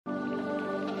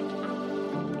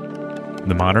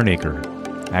The Modern Acre,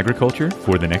 agriculture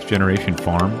for the next generation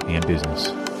farm and business.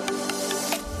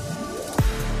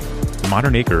 The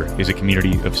Modern Acre is a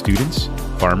community of students,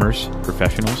 farmers,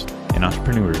 professionals, and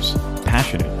entrepreneurs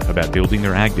passionate about building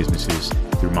their ag businesses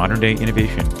through modern-day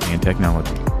innovation and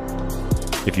technology.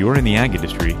 If you are in the ag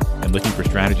industry and looking for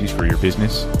strategies for your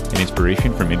business and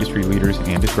inspiration from industry leaders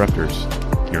and disruptors,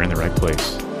 you're in the right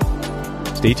place.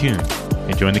 Stay tuned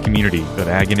and join the community of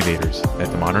ag innovators at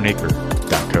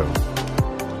themodernacre.co.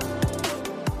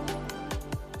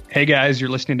 Hey guys, you're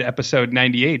listening to episode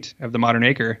 98 of The Modern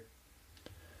Acre.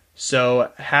 So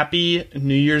happy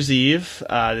New Year's Eve.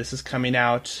 This is coming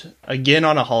out again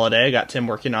on a holiday. I got Tim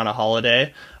working on a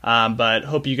holiday, but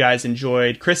hope you guys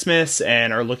enjoyed Christmas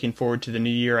and are looking forward to the new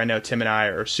year. I know Tim and I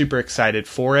are super excited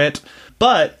for it,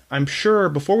 but I'm sure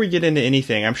before we get into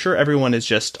anything, I'm sure everyone is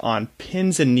just on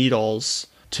pins and needles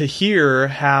to hear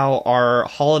how our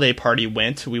holiday party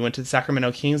went. We went to the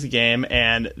Sacramento Kings game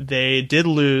and they did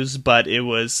lose, but it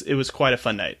was quite a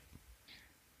fun night.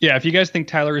 Yeah, if you guys think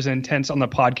Tyler is intense on the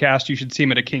podcast, you should see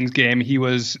him at a Kings game. He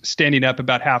was standing up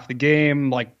about half the game,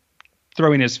 like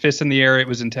throwing his fists in the air. It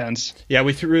was intense. Yeah,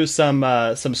 we threw some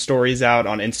stories out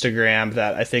on Instagram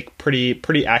that I think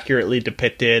pretty accurately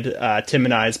depicted Tim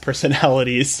and I's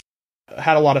personalities.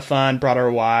 Had a lot of fun, brought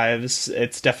our wives.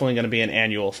 It's definitely going to be an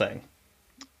annual thing.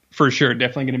 For sure,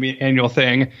 definitely going to be an annual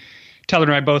thing. Tyler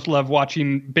and I both love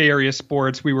watching Bay Area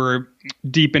sports. We were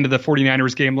deep into the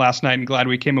 49ers game last night and glad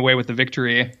we came away with the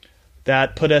victory.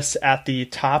 That put us at the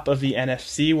top of the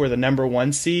NFC. We're the number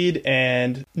 1 seed.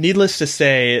 And needless to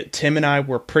say, Tim and I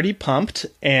were pretty pumped.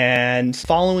 And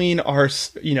following our,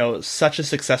 such a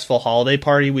successful holiday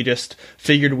party, we just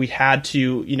figured we had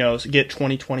to, get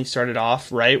 2020 started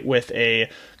off right with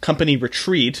a company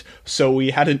retreat. So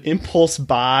we had an impulse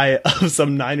buy of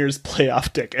some Niners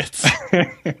playoff tickets.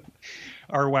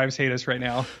 Our wives hate us right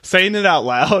now. Saying it out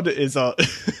loud is a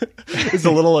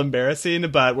little embarrassing,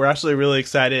 but we're actually really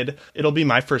excited. It'll be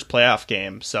my first playoff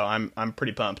game, so I'm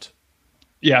pretty pumped.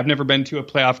 Yeah, I've never been to a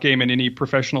playoff game in any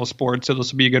professional sport, so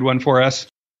this will be a good one for us.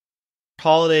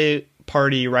 Holiday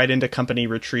party right into company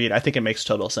retreat. I think it makes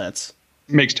total sense.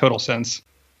 Makes total sense.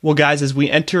 Well, guys, as we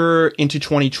enter into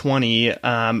 2020,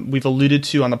 we've alluded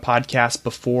to on the podcast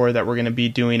before that we're going to be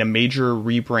doing a major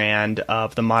rebrand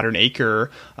of the Modern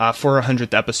Acre for our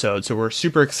 100th episode. So we're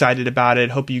super excited about it.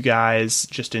 Hope you guys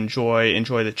just enjoy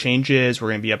the changes. We're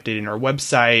going to be updating our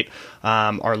website,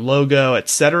 our logo,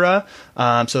 etc.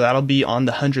 So that'll be on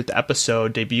the 100th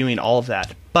episode, debuting all of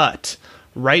that. But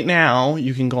right now,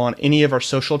 you can go on any of our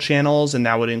social channels, and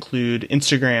that would include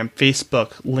Instagram,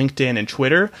 Facebook, LinkedIn, and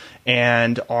Twitter.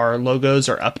 And our logos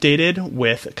are updated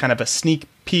with kind of a sneak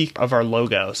peek of our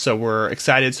logo. So we're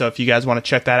excited. So if you guys want to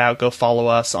check that out, go follow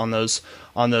us on those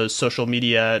social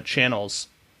media channels.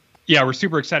 Yeah, we're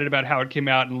super excited about how it came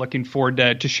out and looking forward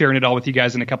to sharing it all with you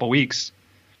guys in a couple weeks.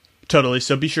 Totally.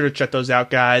 So be sure to check those out,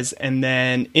 guys. And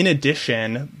then in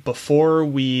addition, before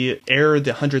we air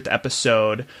the 100th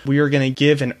episode, we are going to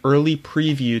give an early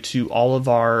preview to all of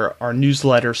our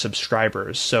newsletter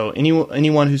subscribers. So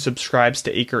anyone who subscribes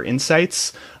to Acre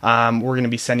Insights, we're going to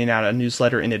be sending out a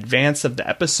newsletter in advance of the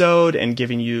episode and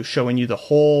showing you the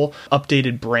whole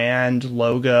updated brand,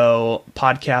 logo,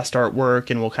 podcast artwork,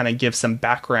 and we'll kind of give some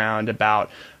background about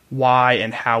why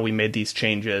and how we made these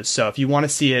changes. So if you want to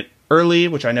see it early,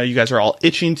 which I know you guys are all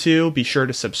itching to, be sure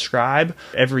to subscribe.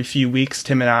 Every few weeks,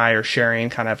 Tim and I are sharing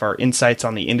kind of our insights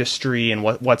on the industry and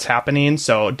what's happening.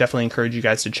 So definitely encourage you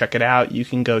guys to check it out. You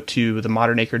can go to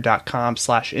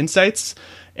themodernacre.com/insights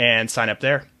and sign up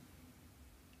there.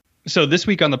 So this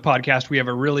week on the podcast, we have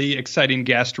a really exciting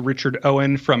guest, Richard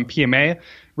Owen from PMA.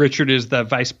 Richard is the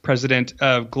Vice President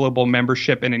of Global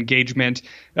Membership and Engagement.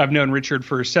 I've known Richard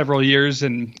for several years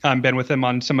and been with him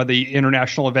on some of the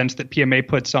international events that PMA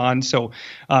puts on. So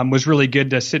was really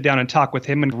good to sit down and talk with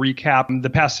him and recap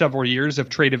the past several years of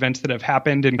trade events that have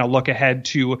happened and look ahead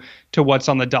to what's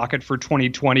on the docket for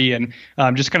 2020 and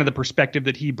just kind of the perspective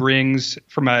that he brings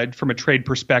from a trade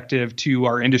perspective to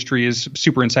our industry is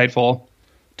super insightful.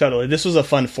 Totally. This was a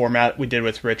fun format we did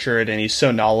with Richard, and he's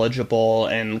so knowledgeable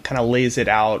and kind of lays it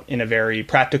out in a very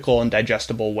practical and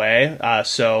digestible way.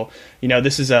 So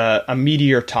this is a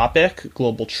meatier topic,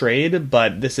 global trade,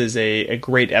 but this is a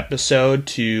great episode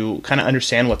to kind of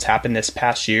understand what's happened this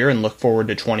past year and look forward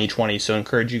to 2020. So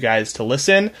encourage you guys to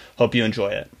listen. Hope you enjoy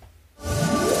it.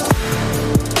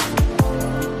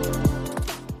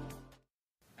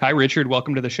 Hi, Richard.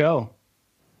 Welcome to the show.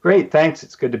 Great. Thanks.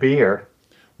 It's good to be here.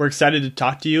 We're excited to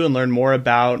talk to you and learn more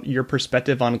about your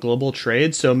perspective on global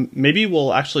trade. So maybe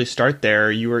we'll actually start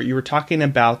there. You were talking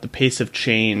about the pace of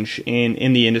change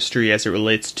in the industry as it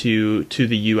relates to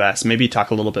the U.S. Maybe talk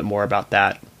a little bit more about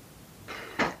that.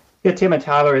 Yeah, Tim and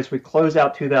Tyler, as we close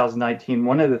out 2019,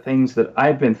 one of the things that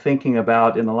I've been thinking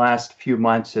about in the last few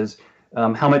months is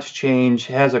how much change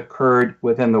has occurred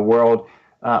within the world.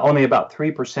 Only about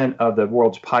 3% of the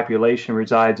world's population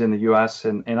resides in the U.S.,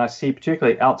 and I see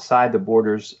particularly outside the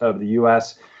borders of the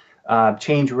U.S.,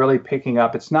 change really picking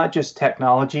up. It's not just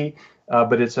technology,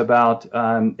 but it's about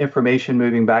information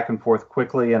moving back and forth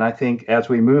quickly. And I think as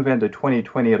we move into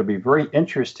 2020, it'll be very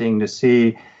interesting to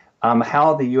see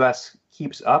how the U.S.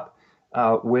 keeps up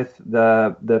with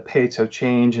the pace of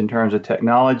change in terms of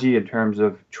technology, in terms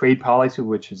of trade policy,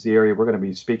 which is the area we're going to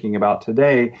be speaking about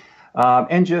today,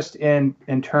 and just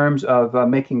in terms of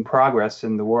making progress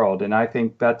in the world. And I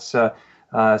think that's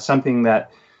something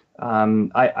that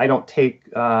I don't take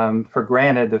for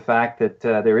granted, the fact that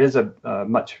there is a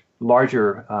much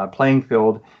larger playing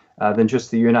field than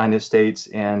just the United States,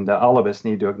 and all of us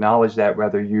need to acknowledge that,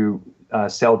 whether you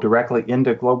sell directly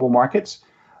into global markets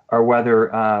or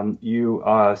whether you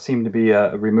seem to be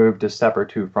removed a step or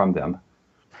two from them.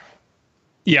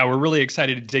 Yeah, we're really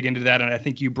excited to dig into that. And I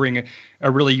think you bring a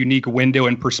really unique window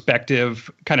and perspective,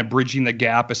 kind of bridging the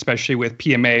gap, especially with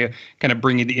PMA, kind of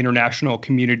bringing the international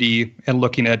community and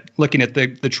looking at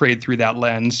the trade through that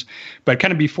lens. But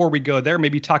kind of before we go there,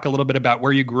 maybe talk a little bit about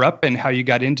where you grew up and how you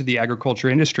got into the agriculture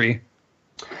industry.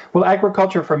 Well,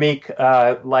 agriculture for me,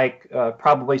 like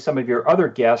probably some of your other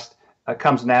guests,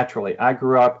 comes naturally. I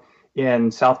grew up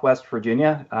in Southwest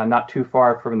Virginia, not too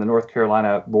far from the North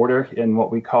Carolina border, in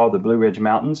what we call the Blue Ridge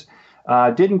Mountains.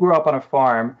 Didn't grow up on a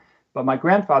farm, but my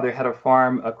grandfather had a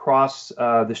farm across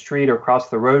the street or across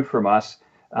the road from us,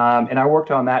 and I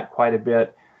worked on that quite a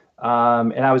bit.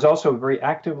 And I was also very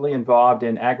actively involved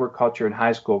in agriculture in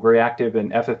high school, very active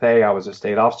in FFA. I was a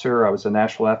state officer. I was a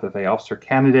national FFA officer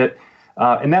candidate.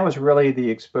 And that was really the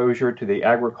exposure to the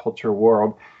agriculture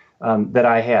world that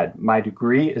I had. My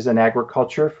degree is in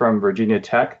agriculture from Virginia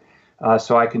Tech,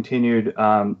 so I continued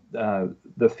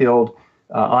the field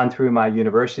on through my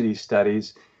university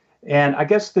studies. And I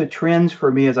guess the trends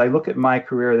for me as I look at my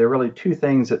career, there are really two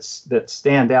things that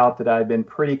stand out that I've been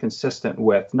pretty consistent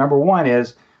with. Number one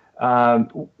is,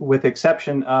 with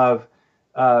exception of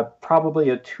probably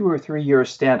a 2 or 3 year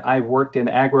stint, I've worked in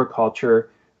agriculture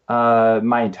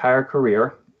my entire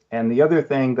career. And the other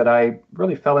thing that I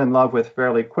really fell in love with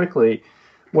fairly quickly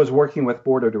was working with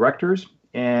board of directors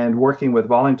and working with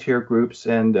volunteer groups.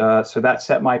 And so that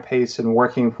set my pace in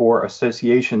working for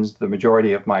associations the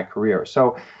majority of my career.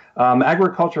 So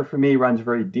agriculture for me runs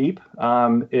very deep.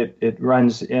 It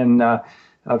runs in a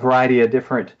variety of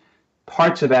different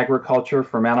parts of agriculture,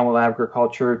 from animal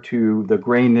agriculture to the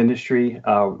grain industry.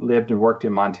 Lived and worked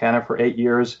in Montana for 8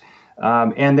 years.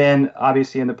 And then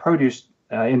obviously in the produce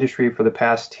industry for the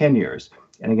past 10 years.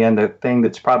 And again, the thing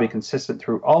that's probably consistent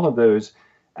through all of those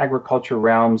agriculture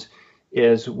realms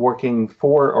is working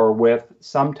for or with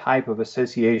some type of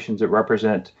associations that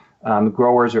represent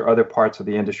growers or other parts of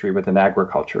the industry within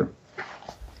agriculture.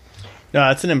 No,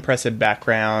 that's an impressive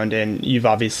background, and you've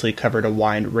obviously covered a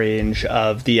wide range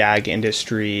of the ag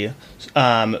industry.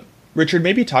 Richard,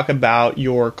 maybe talk about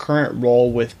your current role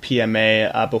with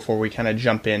PMA before we kind of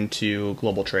jump into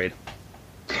global trade.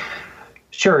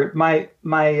 Sure. My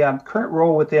current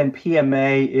role within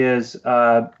PMA is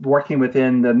working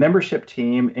within the membership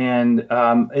team, and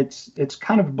it's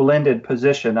kind of a blended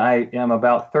position. I am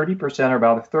about 30% or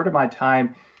about a third of my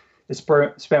time is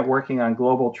spent working on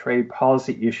global trade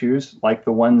policy issues like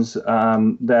the ones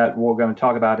that we're going to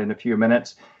talk about in a few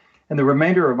minutes. And the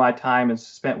remainder of my time is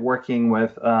spent working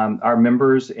with our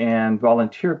members and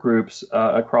volunteer groups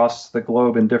across the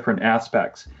globe in different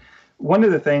aspects. One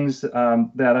of the things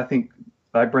that I think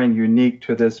I bring unique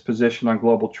to this position on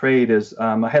global trade is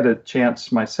I had a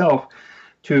chance myself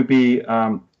to be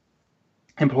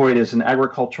employed as an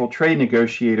agricultural trade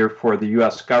negotiator for the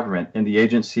U.S. government. And the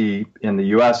agency in the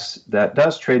U.S. that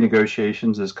does trade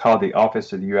negotiations is called the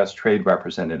Office of the U.S. Trade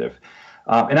Representative.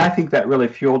 And I think that really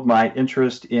fueled my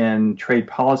interest in trade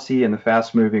policy in the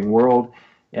fast-moving world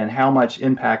and how much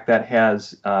impact that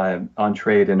has on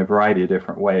trade in a variety of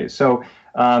different ways. So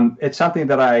it's something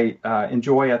that I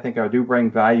enjoy. I think I do bring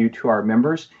value to our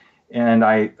members. And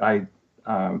I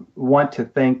want to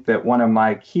think that one of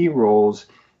my key roles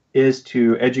is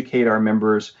to educate our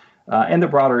members and the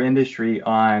broader industry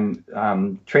on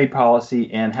trade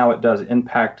policy and how it does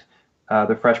impact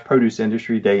the fresh produce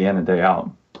industry day in and day out.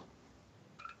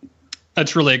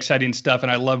 That's really exciting stuff.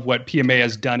 And I love what PMA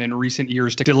has done in recent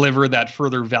years to deliver that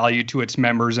further value to its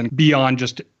members and beyond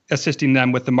just assisting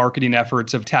them with the marketing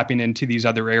efforts of tapping into these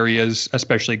other areas,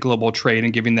 especially global trade,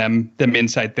 and giving them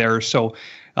insight there. So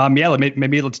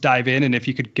maybe let's dive in. And if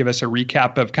you could give us a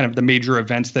recap of kind of the major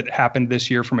events that happened this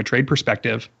year from a trade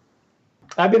perspective.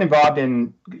 I've been involved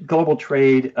in global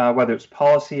trade, whether it's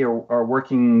policy or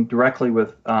working directly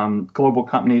with global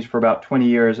companies for about 20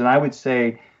 years. And I would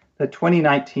say that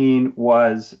 2019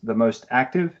 was the most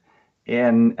active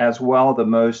and as well the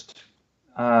most,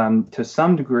 to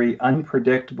some degree,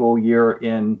 unpredictable year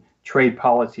in trade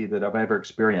policy that I've ever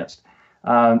experienced.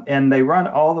 And they run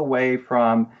all the way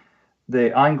from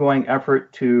the ongoing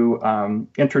effort to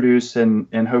introduce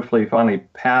and hopefully finally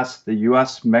pass the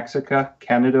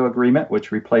U.S.-Mexico-Canada agreement,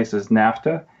 which replaces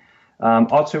NAFTA.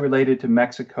 Also related to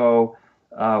Mexico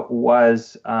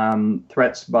was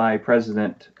threats by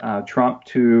President Trump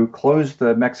to close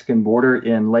the Mexican border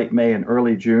in late May and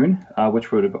early June,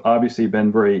 which would have obviously been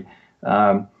very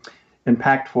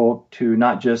impactful to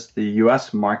not just the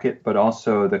U.S. market, but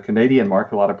also the Canadian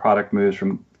market. A lot of product moves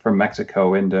from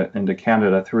Mexico into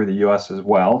Canada through the U.S. as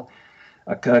well.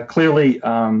 Clearly,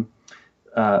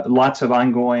 lots of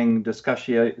ongoing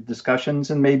discussions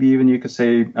and maybe even you could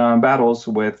say battles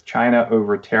with China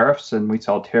over tariffs. And we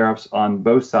saw tariffs on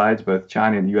both sides, both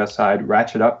China and the U.S. side,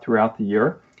 ratchet up throughout the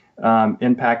year,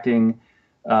 impacting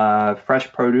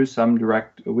fresh produce, some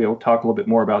direct. We'll talk a little bit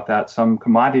more about that. Some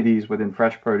commodities within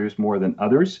fresh produce more than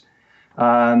others.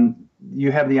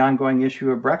 You have the ongoing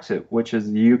issue of Brexit, which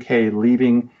is the UK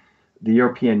leaving the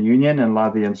European Union and a lot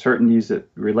of the uncertainties that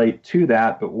relate to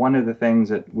that. But one of the things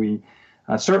that we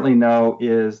certainly know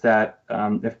is that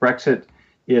if Brexit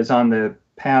is on the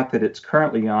path that it's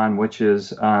currently on, which is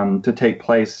to take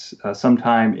place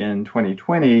sometime in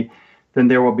 2020, then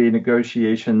there will be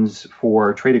negotiations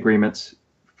for trade agreements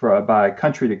by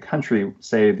country to country,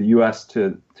 say the U.S.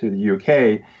 to the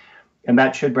UK. And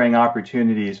that should bring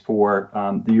opportunities for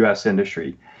the U.S.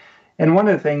 industry. And one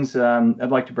of the things I'd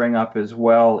like to bring up as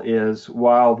well is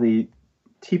while the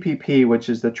TPP, which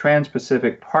is the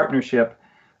Trans-Pacific Partnership,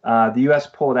 the U.S.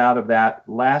 pulled out of that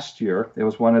last year. It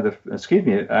was one of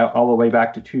all the way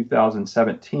back to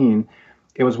 2017.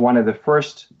 It was one of the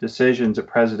first decisions that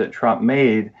President Trump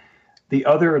made. The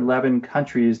other 11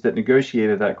 countries that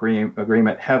negotiated that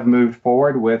agreement have moved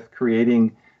forward with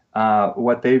creating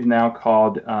what they've now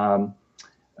called the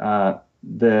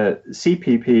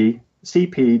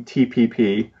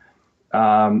CPTPP,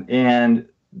 and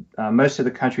most of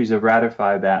the countries have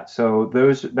ratified that. So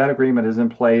that agreement is in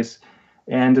place,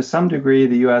 and to some degree,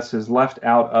 the U.S. is left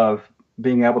out of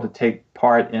being able to take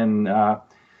part in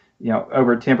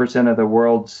over 10% of the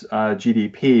world's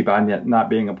GDP by not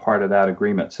being a part of that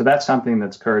agreement. So that's something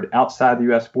that's occurred outside the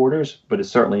U.S. borders, but is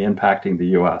certainly impacting the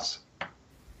U.S.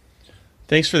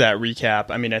 Thanks for that recap.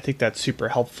 I mean, I think that's super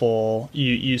helpful.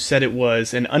 You said it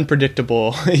was an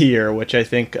unpredictable year, which I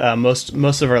think most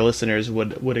of our listeners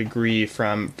would agree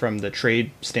from the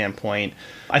trade standpoint.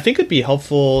 I think it'd be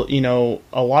helpful,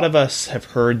 a lot of us have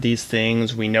heard these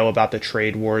things. We know about the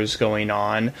trade wars going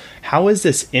on. How is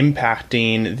this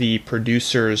impacting the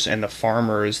producers and the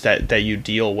farmers that you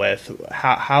deal with?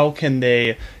 How can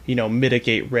they,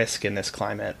 mitigate risk in this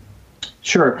climate?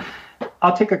 Sure.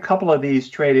 I'll take a couple of these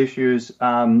trade issues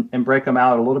and break them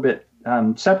out a little bit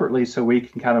separately so we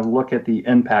can kind of look at the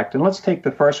impact. And let's take the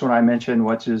first one I mentioned,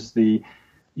 which is the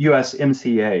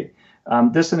USMCA.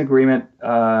 This is an agreement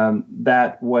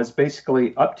that was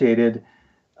basically updated.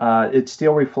 It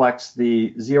still reflects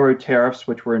the zero tariffs,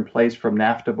 which were in place from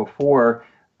NAFTA before,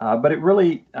 but it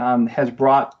really has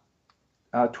brought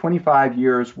 25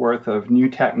 years worth of new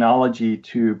technology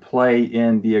to play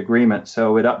in the agreement.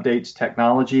 So it updates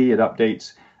technology, it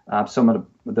updates some of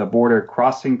the border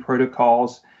crossing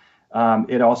protocols.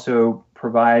 It also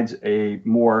provides a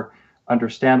more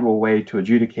understandable way to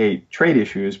adjudicate trade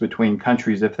issues between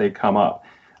countries if they come up.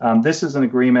 This is an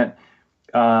agreement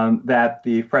that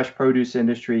the fresh produce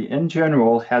industry in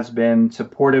general has been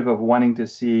supportive of wanting to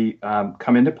see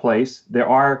come into place.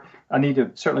 I need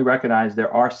to certainly recognize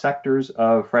there are sectors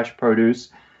of fresh produce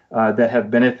that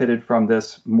have benefited from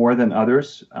this more than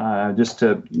others, just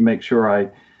to make sure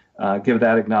I give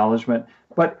that acknowledgement.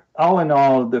 But all in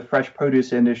all, the fresh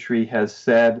produce industry has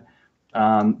said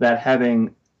that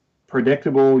having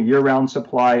predictable year-round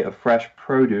supply of fresh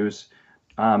produce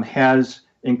has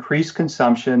increased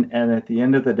consumption, and at the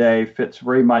end of the day fits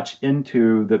very much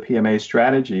into the PMA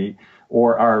strategy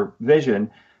or our vision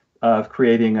of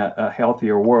creating a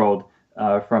healthier world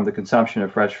from the consumption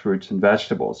of fresh fruits and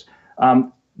vegetables.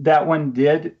 That one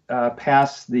did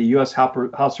pass the U.S.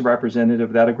 House of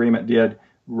Representatives. That agreement did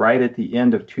right at the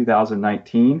end of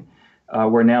 2019.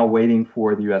 We're now waiting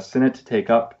for the U.S. Senate to take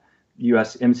up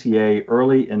USMCA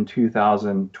early in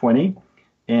 2020.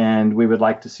 And we would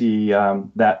like to see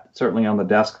that certainly on the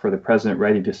desk for the president,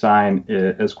 ready to sign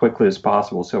as quickly as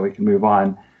possible so we can move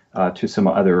on to some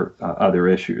other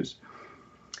issues.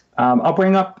 I'll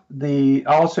bring up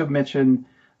I'll also mention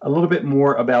a little bit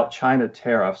more about China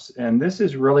tariffs. And this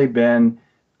has really been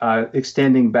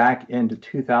extending back into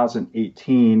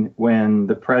 2018 when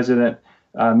the president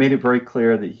made it very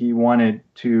clear that he wanted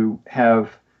to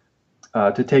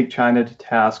take China to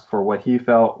task for what he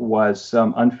felt was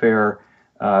some unfair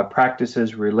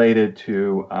practices related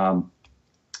to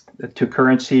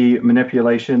currency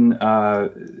manipulation,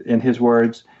 in his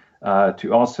words,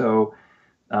 to also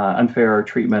unfair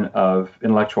treatment of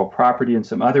intellectual property and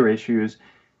some other issues.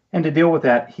 And to deal with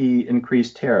that, he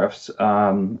increased tariffs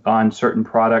on certain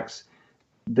products.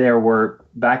 There were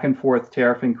back and forth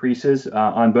tariff increases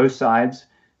on both sides.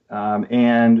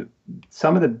 And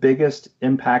some of the biggest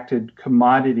impacted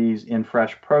commodities in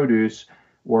fresh produce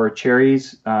were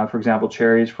cherries, for example,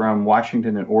 cherries from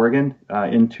Washington and Oregon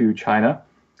into China,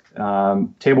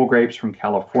 table grapes from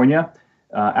California.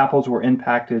 Apples were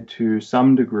impacted to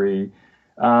some degree,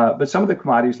 but some of the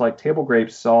commodities like table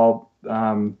grapes saw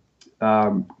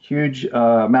huge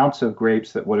amounts of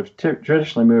grapes that would have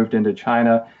traditionally moved into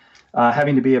China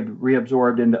having to be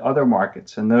reabsorbed into other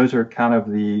markets. And those are kind of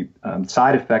the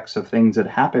side effects of things that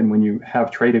happen when you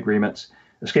have trade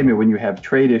when you have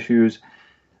trade issues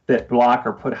that block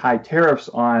or put high tariffs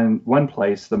on one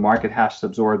place, the market has to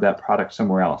absorb that product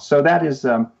somewhere else. So that is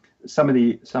some of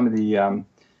the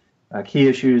key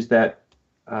issues that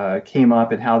came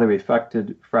up and how they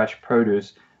affected fresh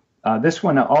produce. This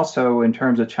one also, in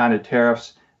terms of China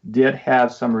tariffs, did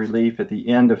have some relief at the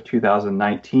end of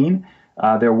 2019.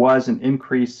 There was an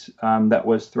increase that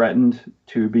was threatened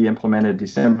to be implemented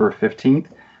December 15th.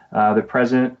 The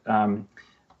president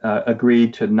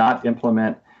agreed to not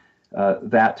implement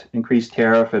that increased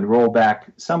tariff and roll back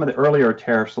some of the earlier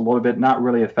tariffs a little bit, not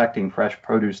really affecting fresh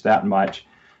produce that much.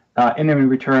 And in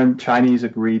return, Chinese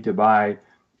agreed to buy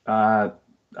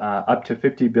up to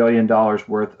 $50 billion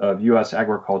worth of U.S.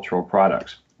 agricultural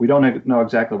products. We don't know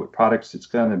exactly what products it's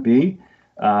going to be,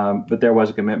 but there was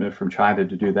a commitment from China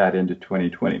to do that into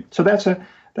 2020. So that's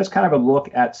kind of a look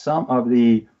at some of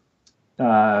the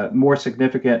more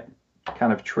significant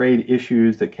kind of trade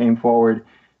issues that came forward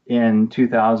in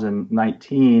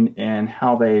 2019 and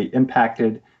how they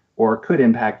impacted or could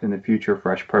impact in the future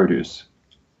fresh produce.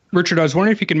 Richard, I was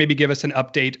wondering if you could maybe give us an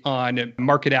update on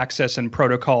market access and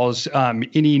protocols,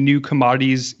 any new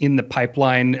commodities in the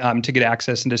pipeline to get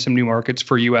access into some new markets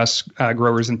for U.S.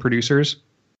 growers and producers?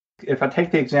 If I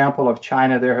take the example of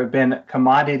China, there have been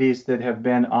commodities that have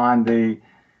been on the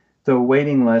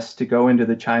waiting list to go into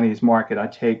the Chinese market. I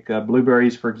take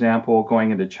blueberries, for example,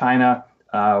 going into China.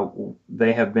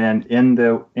 They have been in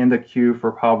the queue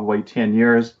for probably 10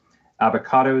 years.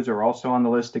 Avocados are also on the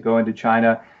list to go into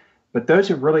China. But those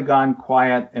have really gone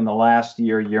quiet in the last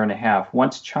year and a half.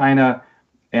 Once China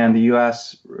and the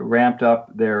U.S. ramped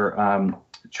up their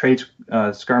trade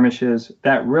skirmishes,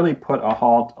 that really put a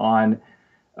halt on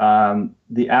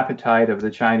the appetite of the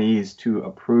Chinese to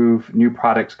approve new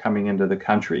products coming into the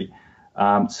country.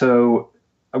 So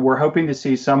we're hoping to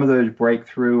see some of those break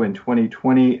through in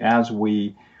 2020 as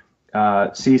we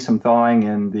see some thawing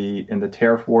in the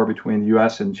tariff war between the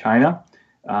U.S. and China.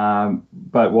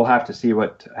 But we'll have to see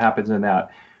what happens in that.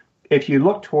 If you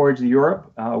look towards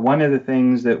Europe, one of the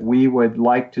things that we would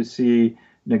like to see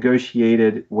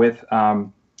negotiated with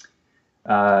the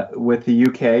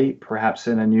UK, perhaps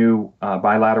in a new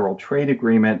bilateral trade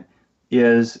agreement,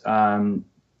 is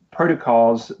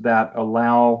protocols that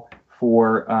allow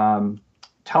for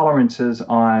tolerances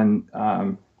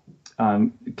on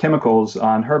chemicals,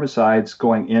 on herbicides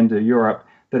going into Europe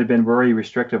that have been very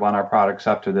restrictive on our products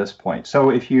up to this point. So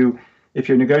if you're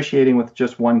negotiating with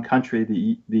just one country,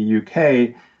 the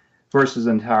UK, versus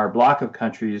an entire block of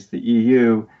countries, the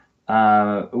EU,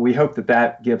 we hope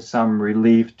that gives some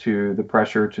relief to the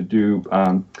pressure to do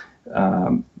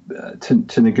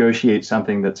to negotiate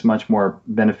something that's much more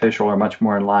beneficial or much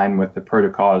more in line with the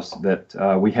protocols that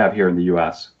we have here in the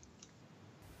U.S.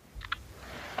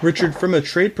 Richard, from a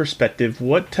trade perspective,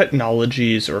 what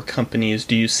technologies or companies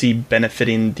do you see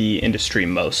benefiting the industry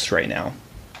most right now?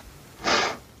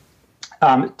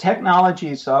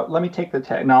 Technology. So let me take the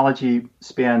technology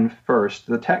spin first.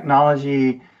 The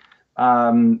technology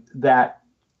that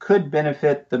could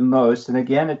benefit the most, and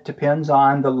again, it depends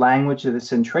on the language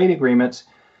that's in trade agreements,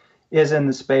 is in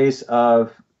the space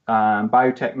of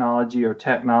biotechnology or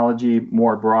technology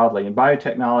more broadly. And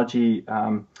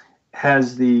biotechnology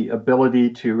has the ability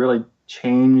to really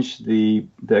change the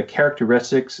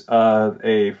characteristics of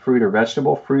a fruit or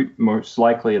vegetable. Fruit, most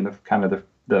likely in the kind of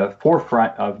the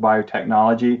forefront of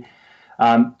biotechnology,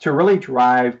 to really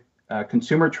drive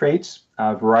consumer traits,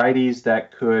 varieties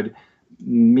that could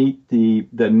meet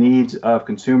the needs of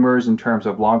consumers in terms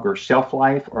of longer shelf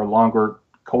life or longer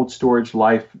cold storage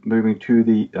life, moving to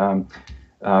the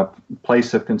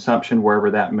place of consumption, wherever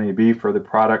that may be for the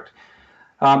product.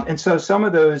 And so some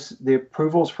of the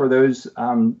approvals for those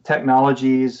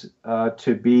technologies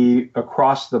to be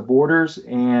across the borders,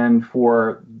 and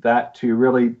for that to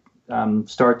really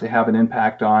start to have an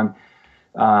impact on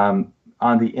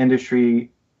the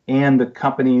industry and the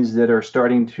companies that are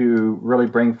starting to really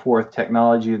bring forth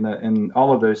technology in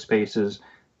all of those spaces,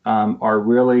 are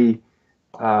really,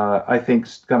 I think,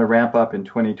 going to ramp up in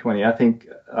 2020. I think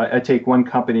I take one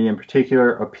company in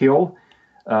particular, Appeal,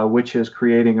 which is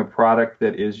creating a product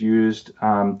that is used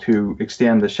to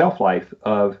extend the shelf life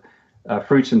of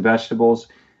fruits and vegetables.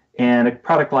 And a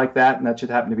product like that, and that should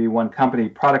happen to be one company,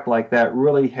 product like that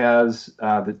really has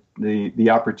the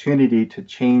opportunity to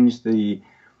change the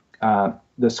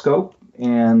scope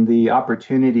and the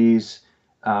opportunities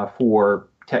for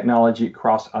technology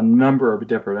across a number of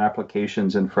different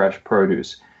applications in fresh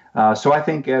produce. So I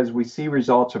think as we see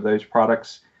results of those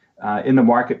products in the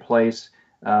marketplace,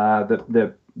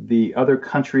 the other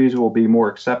countries will be more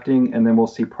accepting, and then we'll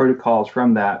see protocols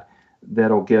from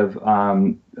that'll give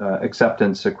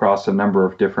acceptance across a number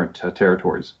of different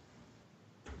territories.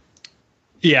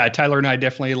 Yeah, Tyler and I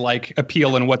definitely like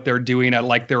Appeal and what they're doing. I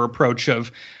like their approach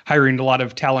of hiring a lot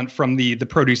of talent from the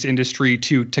produce industry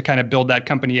to kind of build that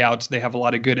company out. So they have a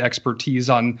lot of good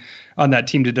expertise on that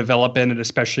team to develop in, and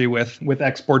especially with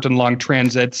export and long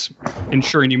transits,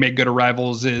 ensuring you make good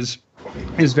arrivals is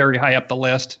very high up the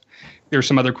list. There's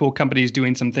some other cool companies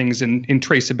doing some things in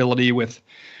traceability with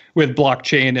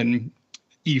blockchain and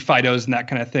e-phytos and that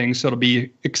kind of thing. So it'll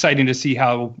be exciting to see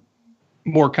how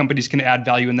more companies can add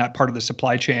value in that part of the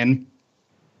supply chain.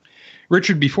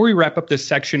 Richard, before we wrap up this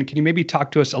section, can you maybe talk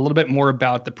to us a little bit more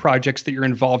about the projects that you're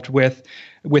involved with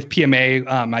PMA?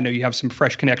 I know you have some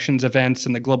Fresh Connections events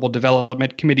and the Global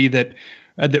Development Committee that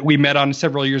we met on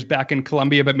several years back in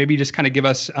Colombia, but maybe just kind of give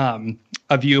us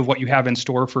a view of what you have in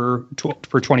store for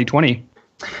 2020.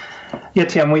 Yeah,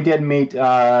 Tim, we did meet,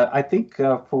 I think,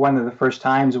 for one of the first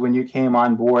times when you came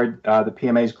on board the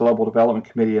PMA's Global Development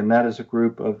Committee, and that is a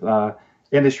group of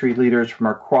industry leaders from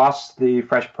across the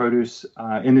fresh produce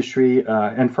industry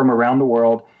and from around the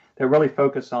world that really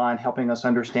focus on helping us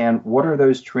understand what are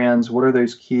those trends, what are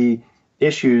those key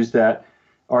issues that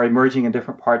are emerging in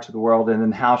different parts of the world, and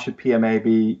then how should PMA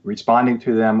be responding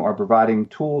to them or providing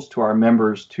tools to our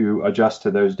members to adjust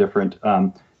to those different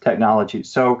technologies.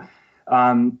 So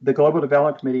the Global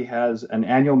Development Committee has an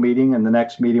annual meeting, and the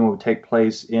next meeting will take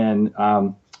place in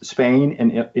Spain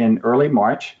in early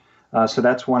March. So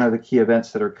that's one of the key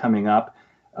events that are coming up.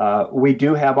 We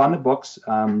do have on the books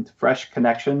Fresh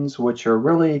Connections, which are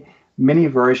really mini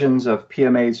versions of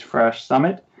PMA's Fresh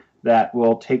Summit that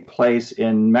will take place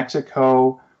in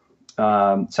Mexico,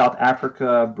 South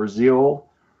Africa, Brazil,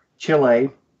 Chile,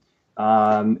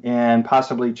 and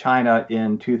possibly China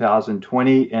in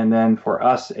 2020. And then for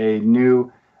us, a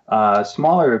new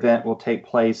smaller event will take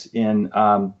place in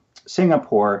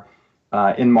Singapore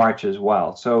in March as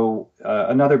well. So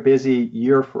another busy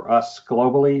year for us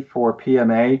globally for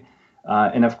PMA.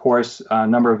 And of course, a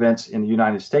number of events in the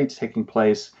United States taking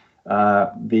place,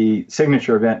 the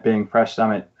signature event being Fresh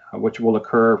Summit, which will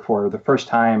occur for the first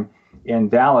time in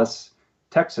Dallas,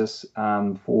 Texas,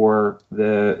 in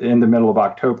the middle of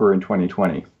October in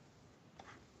 2020.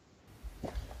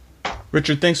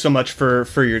 Richard, thanks so much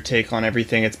for your take on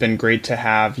everything. It's been great to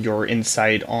have your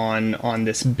insight on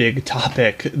this big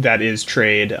topic that is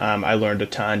trade. I learned a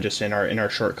ton just in our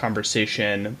short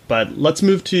conversation. But let's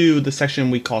move to the section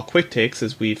we call Quick Takes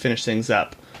as we finish things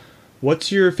up.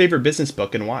 What's your favorite business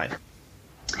book and why?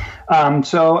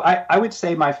 So I would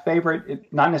say my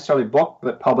favorite, not necessarily book,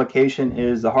 but publication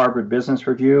is the Harvard Business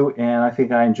Review. And I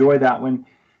think I enjoy that one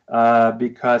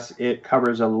because it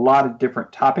covers a lot of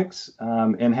different topics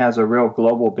and has a real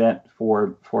global bent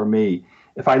for me.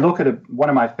 If I look at one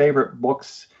of my favorite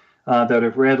books that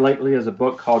I've read lately is a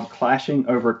book called Clashing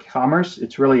Over Commerce.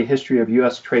 It's really a history of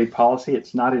U.S. trade policy.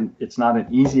 It's not an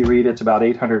easy read. It's about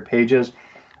 800 pages.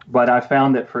 But I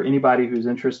found that for anybody who's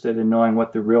interested in knowing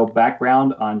what the real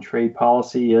background on trade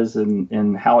policy is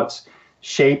and how it's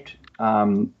shaped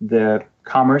the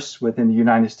commerce within the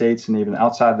United States and even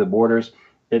outside the borders,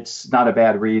 it's not a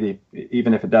bad read,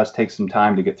 even if it does take some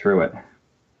time to get through it.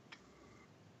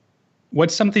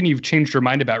 What's something you've changed your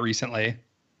mind about recently?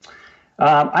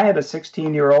 I have a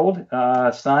 16-year-old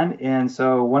son, and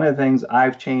so one of the things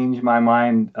I've changed my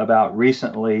mind about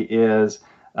recently is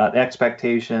the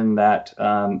expectation that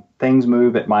things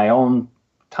move at my own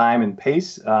time and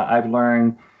pace. I've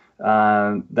learned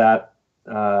that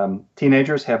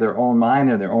teenagers have their own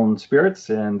mind and their own spirits,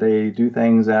 and they do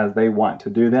things as they want to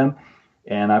do them.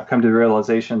 And I've come to the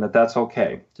realization that that's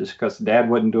okay. Just because Dad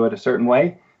wouldn't do it a certain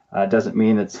way doesn't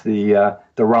mean it's the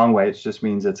wrong way. It just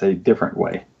means it's a different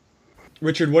way.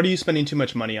 Richard, what are you spending too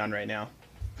much money on right now?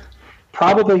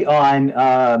 Probably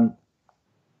on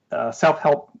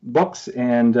self-help books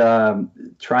and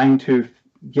trying to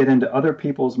get into other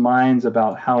people's minds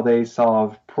about how they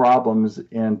solve problems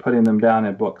and putting them down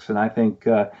in books. And I think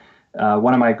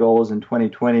one of my goals in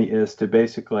 2020 is to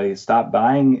basically stop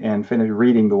buying and finish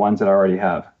reading the ones that I already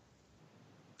have.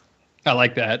 I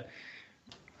like that.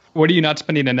 What are you not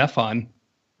spending enough on?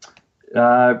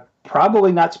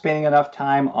 Probably not spending enough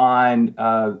time on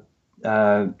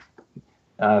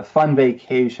fun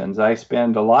vacations. I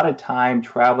spend a lot of time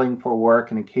traveling for work,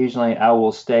 and occasionally I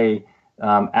will stay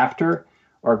after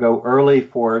or go early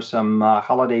for some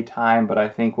holiday time. But I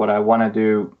think what I want to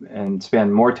do and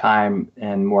spend more time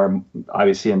and more,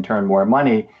 obviously in turn, more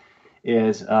money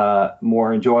is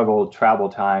more enjoyable travel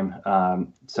time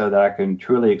so that I can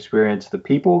truly experience the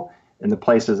people and the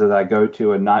places that I go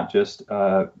to and not just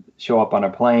show up on a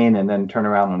plane and then turn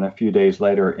around on a few days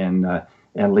later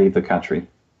and leave the country.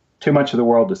 Too much of the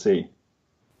world to see.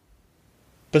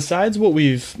 Besides what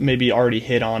we've maybe already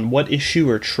hit on, what issue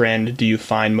or trend do you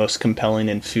find most compelling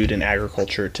in food and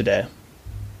agriculture today?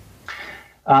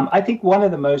 I think one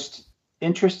of the most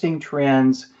interesting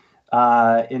trends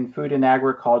in food and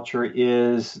agriculture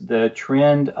is the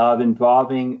trend of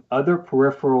involving other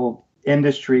peripheral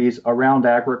industries around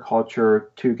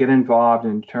agriculture to get involved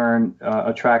and turn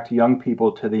attract young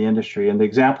people to the industry. And the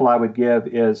example I would give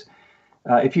is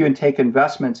if you take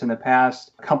investments in the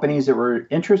past, companies that were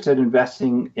interested in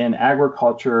investing in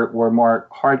agriculture were more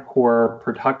hardcore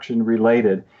production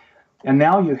related. And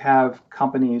now you have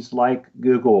companies like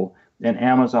Google and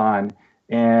Amazon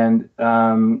and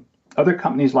other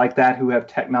companies like that who have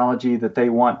technology that they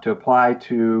want to apply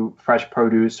to fresh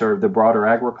produce or the broader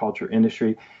agriculture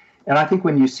industry. And I think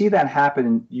when you see that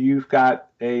happen, you've got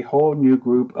a whole new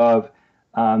group of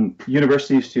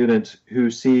university students who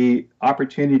see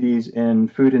opportunities in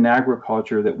food and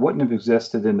agriculture that wouldn't have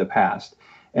existed in the past.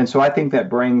 And so I think that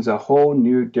brings a whole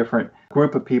new different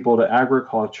group of people to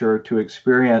agriculture to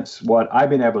experience what I've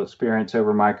been able to experience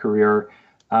over my career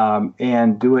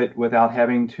and do it without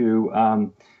having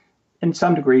to, in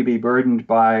some degree, be burdened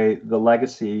by the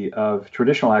legacy of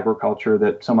traditional agriculture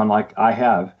that someone like I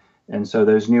have. And so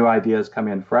those new ideas come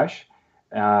in fresh.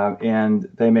 And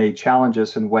they may challenge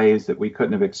us in ways that we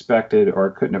couldn't have expected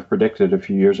or couldn't have predicted a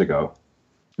few years ago.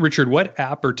 Richard, what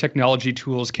app or technology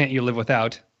tools can't you live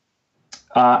without?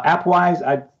 App-wise,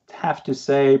 I'd have to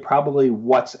say probably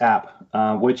WhatsApp,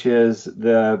 which is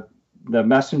the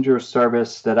messenger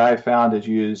service that I found is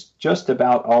used just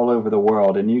about all over the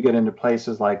world. And you get into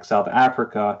places like South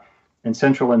Africa and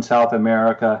Central and South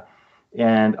America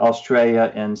and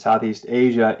Australia and Southeast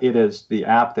Asia, it is the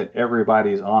app that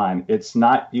everybody's on. It's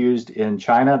not used in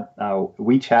China.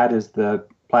 WeChat is the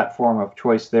platform of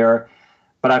choice there.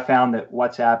 But I found that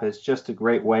WhatsApp is just a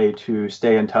great way to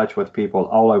stay in touch with people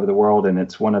all over the world. And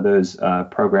it's one of those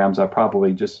programs I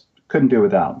probably just couldn't do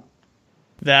without.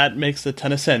 That makes a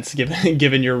ton of sense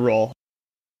given your role.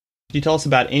 Can you tell us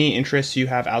about any interests you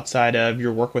have outside of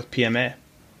your work with PMA?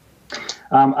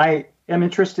 I am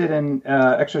interested in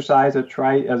exercise. I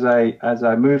try as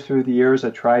I move through the years.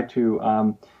 I try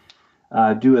to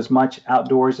do as much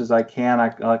outdoors as I can.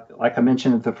 Like I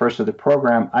mentioned at the first of the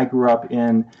program, I grew up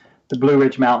in the Blue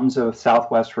Ridge Mountains of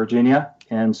Southwest Virginia,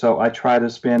 and so I try to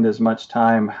spend as much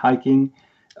time hiking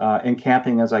and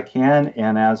camping as I can.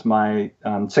 And as my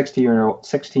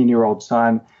 16-year-old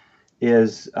son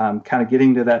is kind of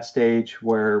getting to that stage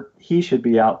where he should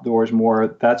be outdoors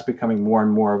more, that's becoming more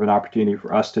and more of an opportunity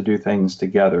for us to do things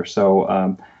together.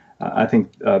 So I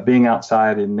think being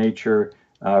outside in nature,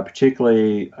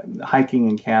 particularly hiking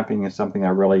and camping, is something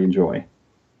I really enjoy.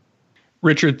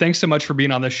 Richard, thanks so much for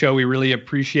being on the show. We really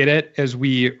appreciate it. As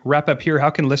we wrap up here, how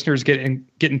can listeners get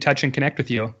in touch and connect with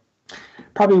you?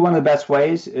 Probably one of the best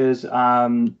ways is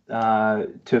to find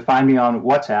me on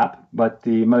WhatsApp, but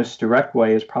the most direct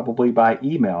way is probably by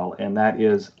email, and that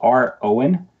is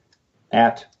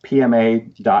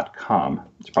rowen@pma.com.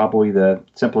 It's probably the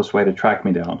simplest way to track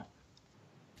me down.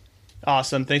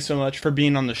 Awesome. Thanks so much for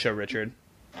being on the show, Richard.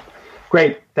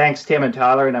 Great. Thanks, Tim and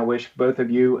Tyler, and I wish both of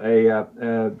you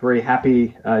a very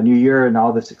happy new year and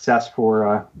all the success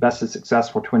best of success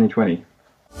for 2020.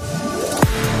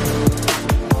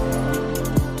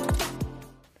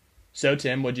 So,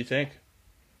 Tim, what'd you think?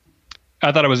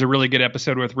 I thought it was a really good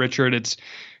episode with Richard. It's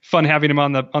fun having him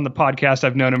on the podcast.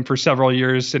 I've known him for several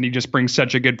years, and he just brings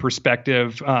such a good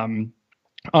perspective on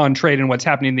trade and what's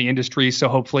happening in the industry. So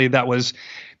hopefully that was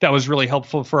really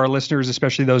helpful for our listeners,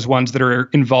 especially those ones that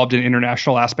are involved in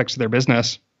international aspects of their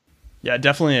business. Yeah,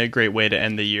 definitely a great way to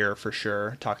end the year for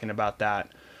sure, talking about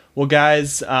that. Well,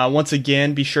 guys, once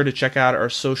again, be sure to check out our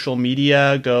social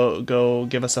media. Go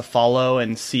give us a follow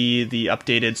and see the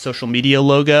updated social media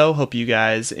logo. Hope you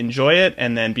guys enjoy it.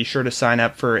 And then be sure to sign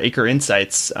up for Acre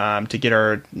Insights to get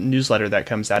our newsletter that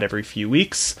comes out every few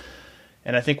weeks.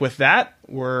 And I think with that,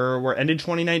 we're ending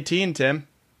 2019, Tim.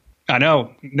 I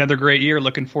know. Another great year.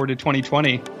 Looking forward to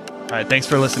 2020. All right. Thanks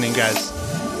for listening, guys.